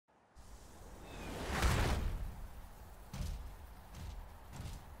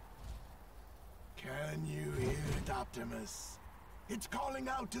Optimus. It's calling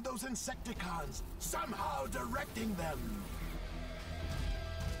out to those Insecticons, somehow directing them.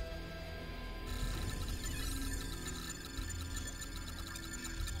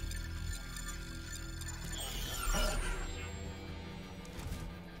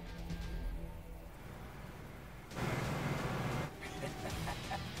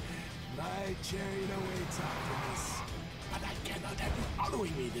 My chariot awaits, Optimus, but I cannot have you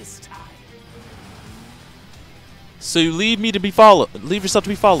following me this time. So you leave me to be followed. Leave yourself to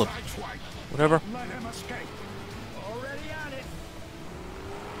be followed. Whatever. Let him escape. Already on it.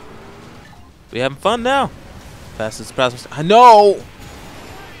 We having fun now. Fastest. I know.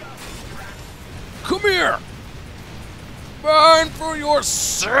 Come here. Burn for your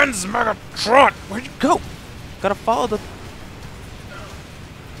sins, Megatron. Where'd you go? Gotta follow the.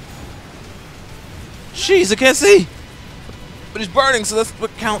 Jeez, I can't see. But he's burning, so that's what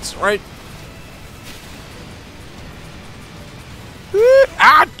counts, right?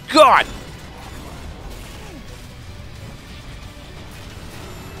 Ah, God!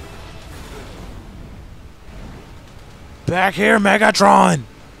 Back here, Megatron!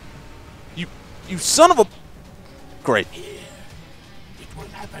 You son of a... Great. Here. It will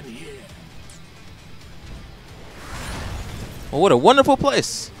happen here. Well, what a wonderful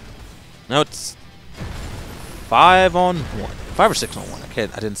place. Now it's 5 on 1. 5 or 6 on 1.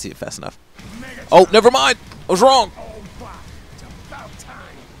 I didn't see it fast enough. Oh, never mind. I was wrong. Oh,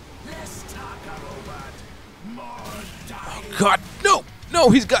 God, no. No,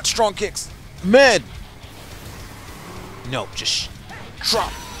 he's got strong kicks. Man. No, just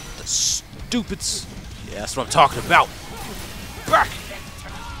drop the stupids. Yeah, that's what I'm talking about. Back.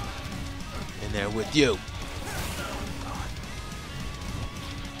 In there with you.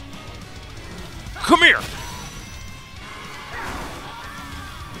 Come here.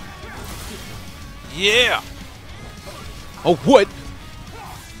 Yeah. Oh, what?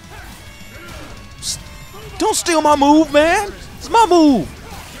 Don't steal my move, man. It's my move.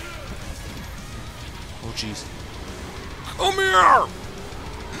 Oh, jeez. Come here.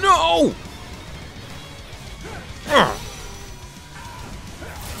 No.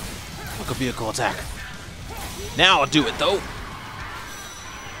 Like a vehicle attack. Now I'll do it, though.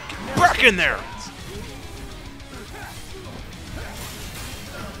 Get back in there.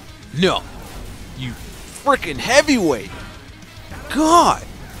 No. You freaking heavyweight. God.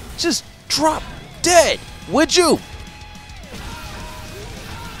 Just drop dead, would you?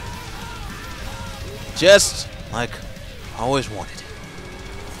 Just like I always wanted.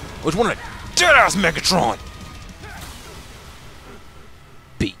 Always wanted a dead-ass Megatron.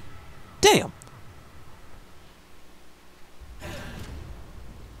 B. Damn.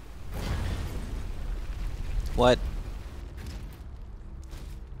 What?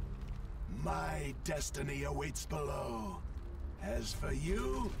 My destiny awaits below. As for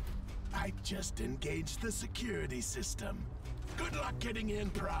you, I just engaged the security system. Good luck getting in,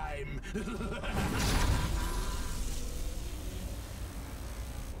 Prime.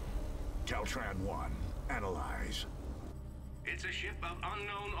 Caltran 1, analyze. It's a ship of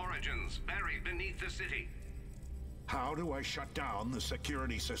unknown origins, buried beneath the city. How do I shut down the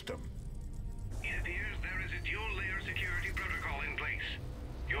security system? It appears there is a dual-layer security protocol in place.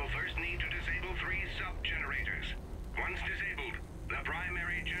 You'll first need to disable 3 sub-generators. Once disabled, the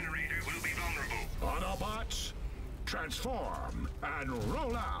primary generator will be vulnerable. Autobots, transform and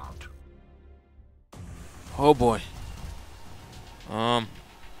roll out. Oh boy.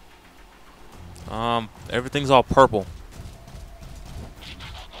 Everything's all purple.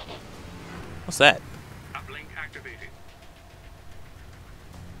 What's that? Uplink activated.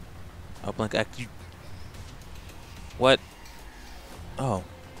 Uplink act. What? Oh.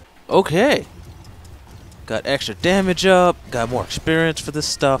 Okay. Got extra damage up. Got more experience for this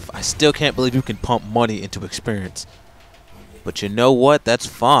stuff. I still can't believe you can pump money into experience. But you know what? That's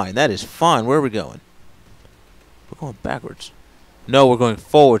fine. That is fine. Where are we going? We're going backwards. No, we're going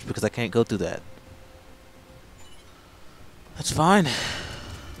forwards because I can't go through that. That's fine.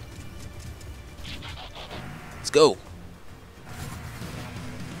 Let's go.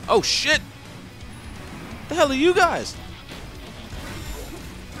 Oh, shit. The hell are you guys?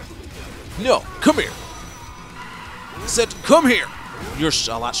 No, come here. I said, come here. You're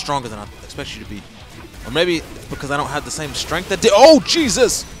a lot stronger than I expect you to be. Or maybe because I don't have the same strength that did. Oh,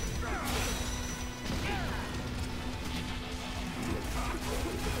 Jesus.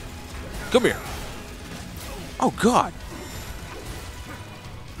 Come here. Oh, God.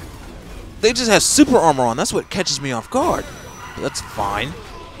 They just have super armor on. That's what catches me off guard. But that's fine.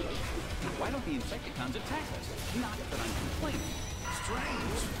 Why don't the Insecticons attack us? Not that I'm complaining.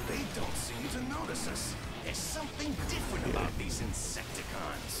 strange. They don't seem to notice us. There's something different about these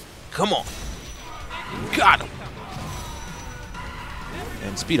Insecticons. Come on. Got him.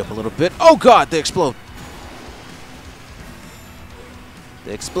 And speed up a little bit. Oh god, they explode.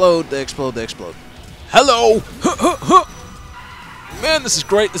 They explode, they explode, they explode. Hello! Huh, huh, huh. Man, this is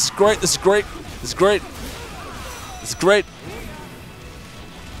great, this is great, this is great, this is great. This is great.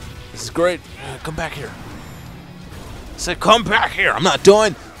 This is great. Come back here. I said come back here. I'm not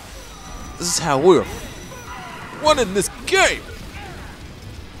done. This is how we're winning this game.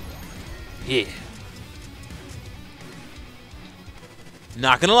 Yeah.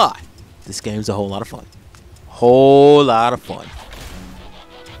 Not gonna lie. This game's a whole lot of fun. Whole lot of fun.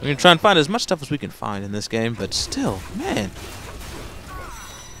 We're gonna try and find as much stuff as we can find in this game, but still, man.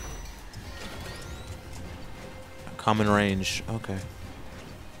 Common range. Okay.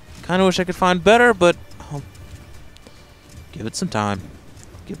 Kinda wish I could find better, but I'll give it some time.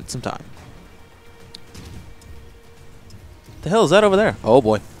 Give it some time. The hell is that over there? Oh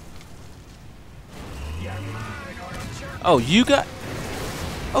boy. Oh, you got...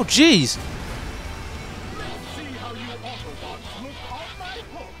 Oh, jeez.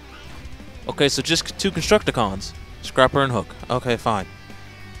 Okay, so just two Constructicons. Scrapper and Hook. Okay, fine.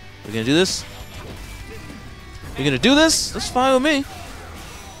 We're gonna do this? You're gonna do this? That's fine with me.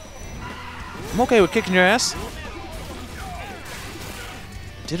 I'm okay with kicking your ass.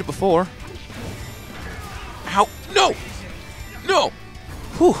 Did it before. Ow! No! No!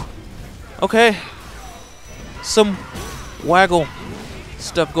 Whew. Okay. Some waggle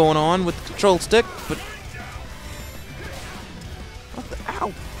stuff going on with the control stick, but... What the...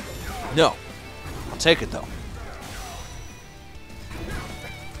 Ow! No. I'll take it, though.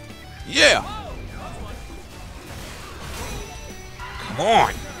 Yeah! Come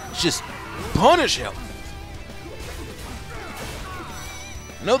on! Just punish him!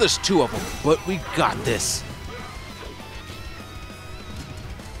 I know there's two of them, but we got this.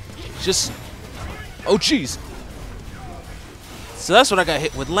 Just... Oh, jeez. So that's what I got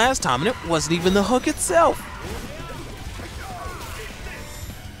hit with last time, and it wasn't even the hook itself.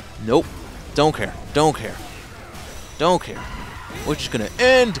 Nope. Don't care. Don't care. Don't care. We're just gonna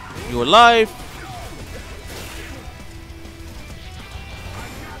end your life.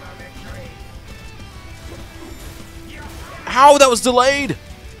 Ow, that was delayed.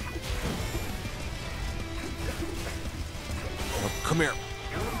 Oh, come here.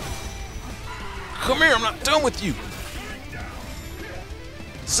 Come here, I'm not done with you.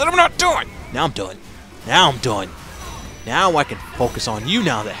 Said I'm not done. Now I'm done. Now I'm done. Now I can focus on you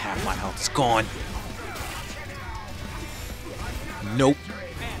now that half my health is gone. Nope.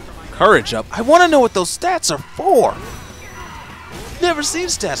 Courage up. I want to know what those stats are for. Never seen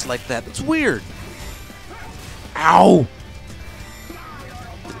stats like that. That's weird. Ow.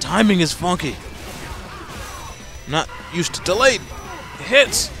 The timing is funky. I'm not used to delayed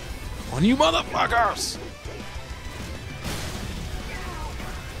hits on you motherfuckers.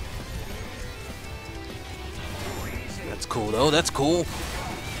 That's cool though, that's cool.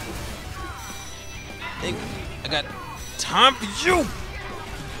 Think I got time for you.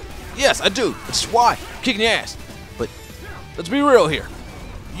 Yes, I do. That's why I'm kicking your ass. But let's be real here.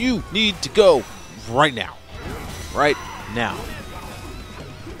 You need to go right now. Right now.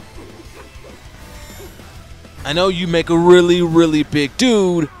 I know you make a really, really big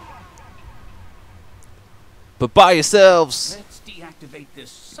dude. But by yourselves, Let's deactivate this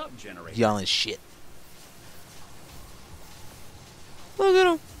sub-generator. yelling shit. Look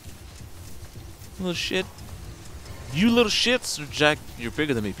at him. Little shit. You little shits, or Jack, you're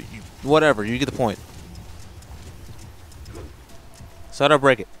bigger than me. But you, whatever, you get the point. So how do I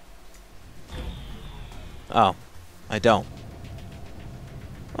break it? Oh, I don't.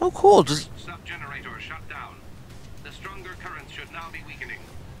 Oh, cool. Just Sub-generator shut down. The stronger currents should now be weakening.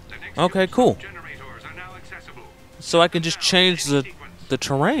 The next okay, two cool. sub-generators are now accessible. So I can just change the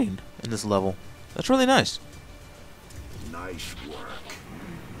terrain in this level. That's really nice. Nice work.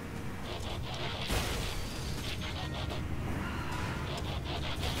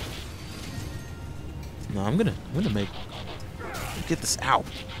 No, I'm gonna get this out.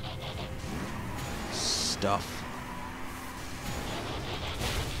 Stuff.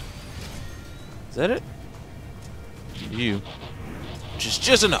 Is that it? You.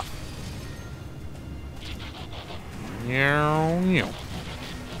 Just enough.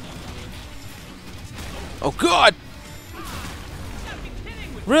 Oh God!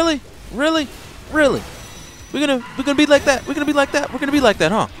 Really? Really? Really? We're gonna be like that? We're gonna be like that? We're gonna be like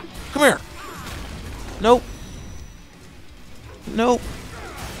that, huh? Come here. Nope. Nope.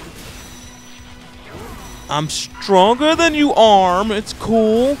 I'm stronger than you, Arm. It's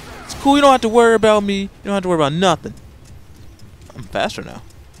cool. It's cool. You don't have to worry about me. You don't have to worry about nothing. I'm faster now.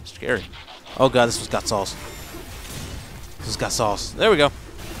 Scary. Oh god, this one's got sauce. This has got sauce. There we go.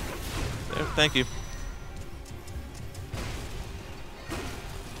 There, thank you.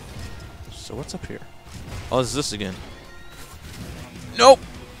 So what's up here? Oh, is this again? Nope.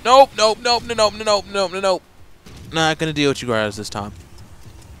 Nope. Nope. Nope. Nope. Nope. Nope. Nope. Not gonna deal with you guys this time.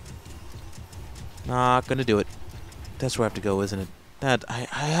 Not gonna do it. That's where I have to go, isn't it? That I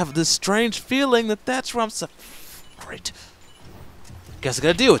have this strange feeling that that's where I'm so great. Guess I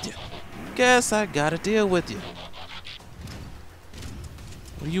gotta deal with you. Guess I gotta deal with you.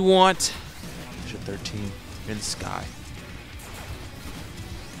 What do you want? Mission 13 in the sky.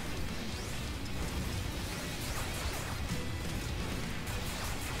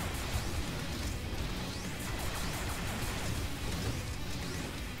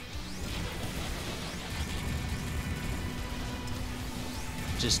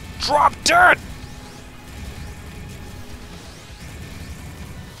 Just drop dead!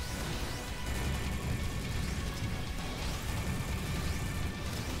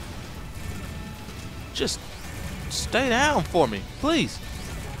 Just stay down for me, please.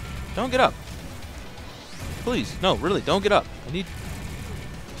 Don't get up. Please, no, really, don't get up. I need...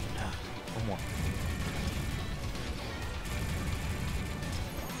 one more.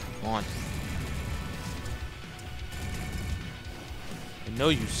 Come on. I know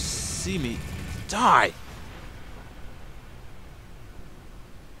you see me. Die!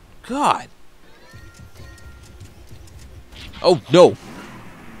 God! Oh, no!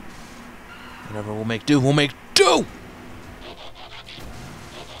 Whatever, we'll make do, we'll make do!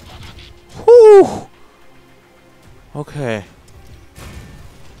 Whew! Okay.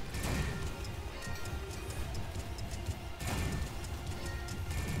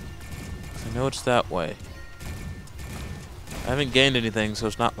 I know it's that way. I haven't gained anything, so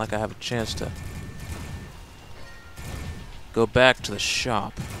it's not like I have a chance to go back to the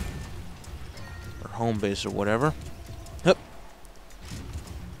shop. Or home base or whatever. Yep.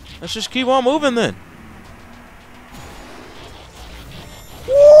 Let's just keep on moving then.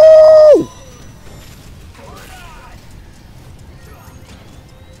 Woo!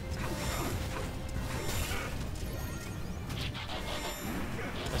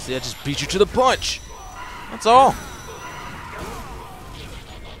 See, I just beat you to the punch. That's all.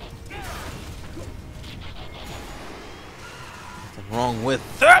 Nothing wrong with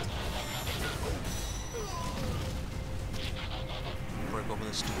that. Break open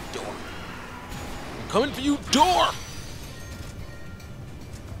this stupid door. I'm coming for you, door.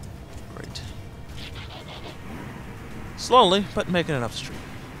 Great. Slowly, but making it up the street.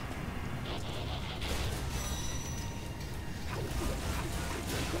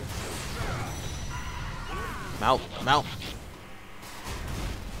 I'm out.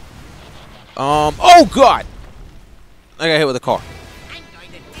 Oh god! I got hit with a car. I'm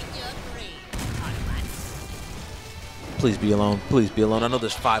going to take you a grave, Autobot. Please be alone. Please be alone. I know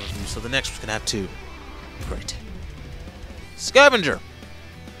there's 5 of you, so the next one's gonna have 2. Great. Scavenger!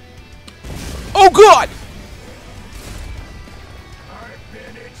 Oh god! I've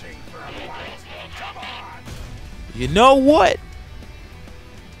been itching for a fight. Come on! You know what?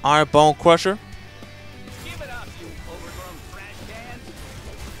 Iron Bone Crusher. Give it up, you overgrown trash cans.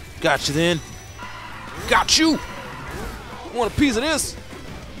 Got you then. Got you! You want a piece of this?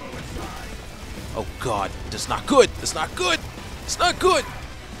 Oh god, that's not good. That's not good. It's not good.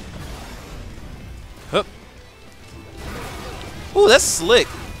 Hup. Ooh, that's slick.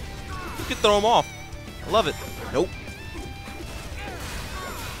 You can throw him off. I love it. Nope.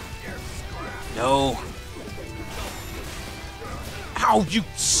 No. Ow, you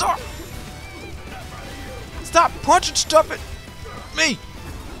suck! Stop punching stuff at me!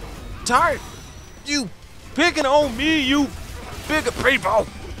 Tired. You picking on me, you bigger people.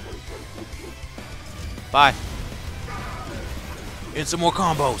 Bye. Into more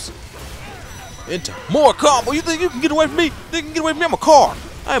combos. Into more combo. You think you can get away from me? Think you can get away from me? I'm a car.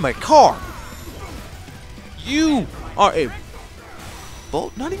 I am a car. You are a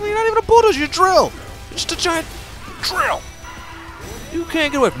bolt. You're not even a bulldozer. You're a drill. You're just a giant drill. You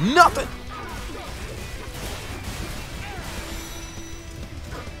can't get away from nothing.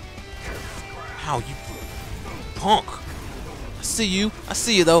 How you punk? I see you. I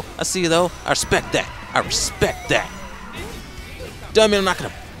see you though. I see you though. I respect that. I respect that. Doesn't mean I'm not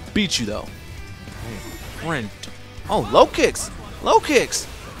gonna beat you though. Friend. Oh, low kicks. Low kicks.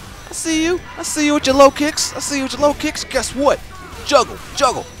 I see you. I see you with your low kicks. I see you with your low kicks. Guess what? Juggle,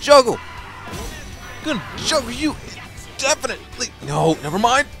 juggle, juggle. Gonna juggle you. Definitely. No, never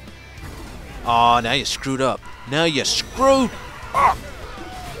mind. Aw, now you screwed up. Now you screwed up.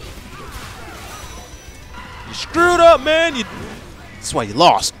 You screwed up, man. That's why you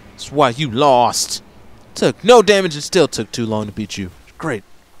lost. That's why you lost. Took no damage and still took too long to beat you. Great.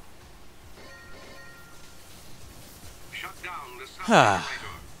 Shut down the Ah. sub-generator.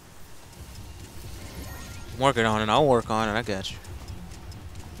 I'm working on it. I'll work on it. I got you.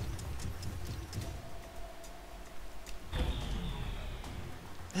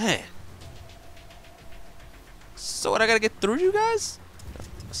 Man. So what, I gotta get through you guys?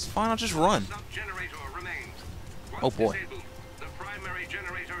 It's fine, I'll just run. Sub-generator remains. Once Oh boy. disabled, the primary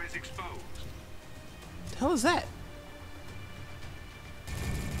generator is exposed. The hell is that?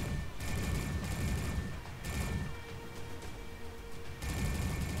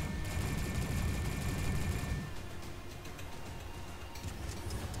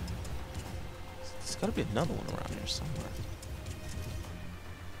 There's gotta be another one around here somewhere.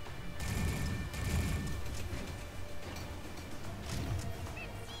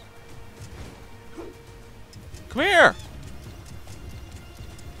 Come here!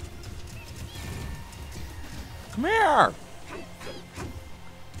 Come here!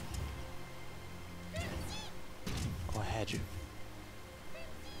 Oh, I had you.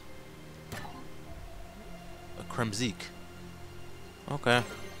 A Kremzik. Okay.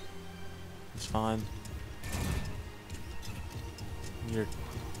 It's fine. You're...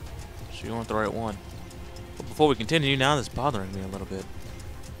 So you want the right one. But before we continue, now that's bothering me a little bit.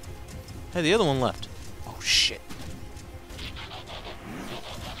 Hey, the other one left. Oh, shit.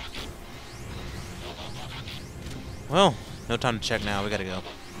 Well, no time to check now. We gotta go.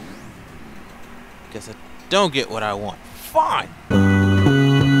 Guess I don't get what I want. Fine!